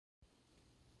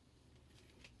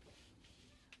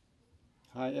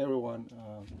Hi everyone,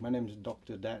 my name is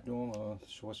Dr. Dat Dong,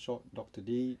 short Dr.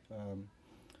 D.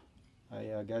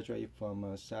 I graduated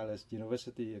from Salus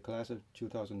University, class of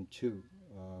 2002.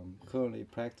 Currently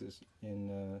practice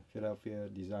in Philadelphia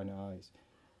Designer Eyes.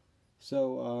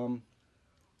 So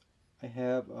I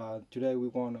have today we're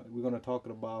gonna talk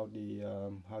about the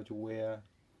how to wear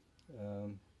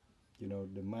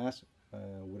the mask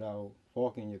without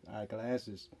fogging your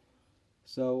eyeglasses.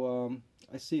 So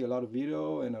I see a lot of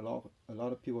video and a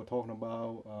lot of people talking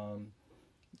about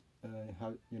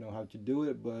how to do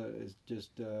it, but it's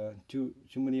just too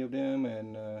many of them,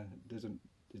 and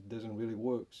it doesn't really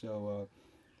work. So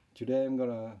today I'm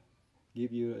gonna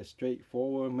give you a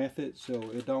straightforward method so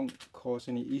it don't cause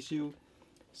any issue.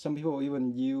 Some people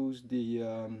even use the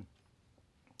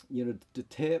the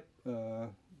tape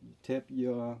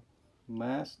your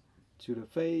mask to the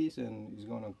face, and it's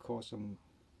gonna cause some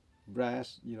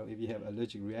rash, if you have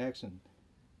allergic reaction.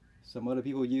 Some other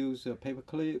people use a paper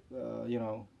clip,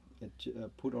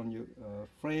 put on your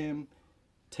frame,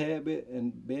 tab it,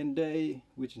 and band-aid,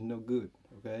 which is no good.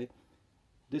 Okay,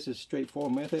 this is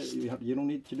straightforward method. You don't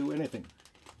need to do anything.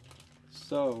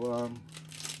 So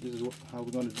this is how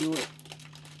we're going to do it.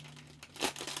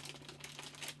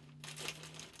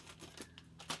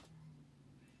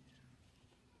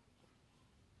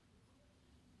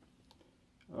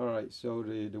 Alright, so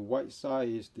the white side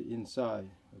is the inside,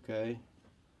 okay?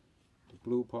 The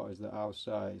blue part is the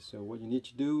outside. So what you need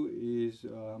to do is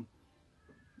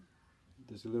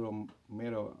there's a little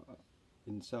metal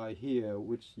inside here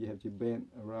which you have to bend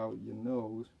around your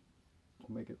nose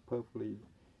to make it perfectly,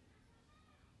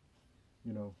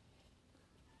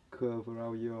 curve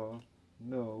around your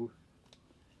nose.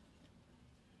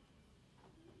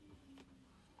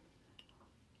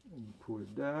 And you pull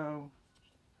it down.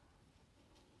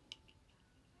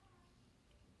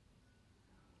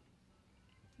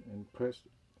 And press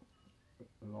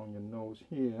along your nose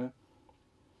here.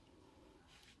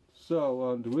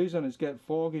 So the reason it's get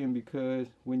foggy is because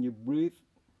when you breathe,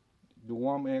 the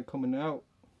warm air coming out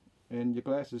and your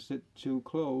glasses sit too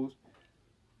close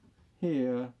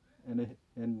here, and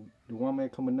the warm air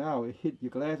coming out, it hit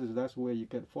your glasses. That's where you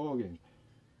get fogging.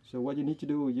 So what you need to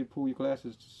do is you pull your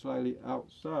glasses slightly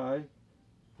outside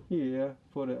here,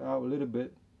 further out a little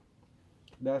bit.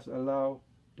 That's allow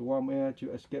the warm air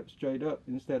to escape straight up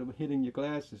instead of hitting your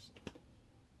glasses.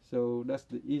 So that's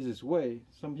the easiest way.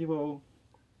 Some people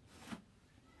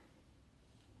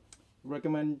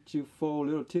recommend to fold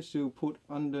little tissue put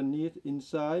underneath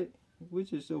inside,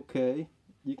 which is okay.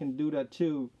 You can do that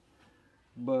too,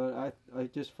 but I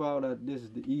just found that this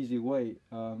is the easy way.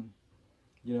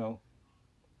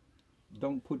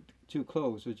 Don't put too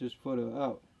close, or just further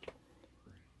out.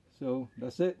 So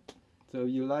that's it. So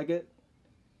you like it,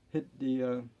 hit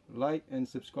the like and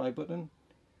subscribe button,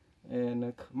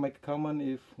 and make a comment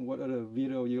if what other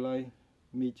video you like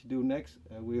me to do next.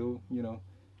 I will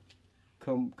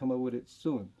come up with it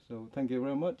soon. So thank you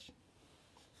very much.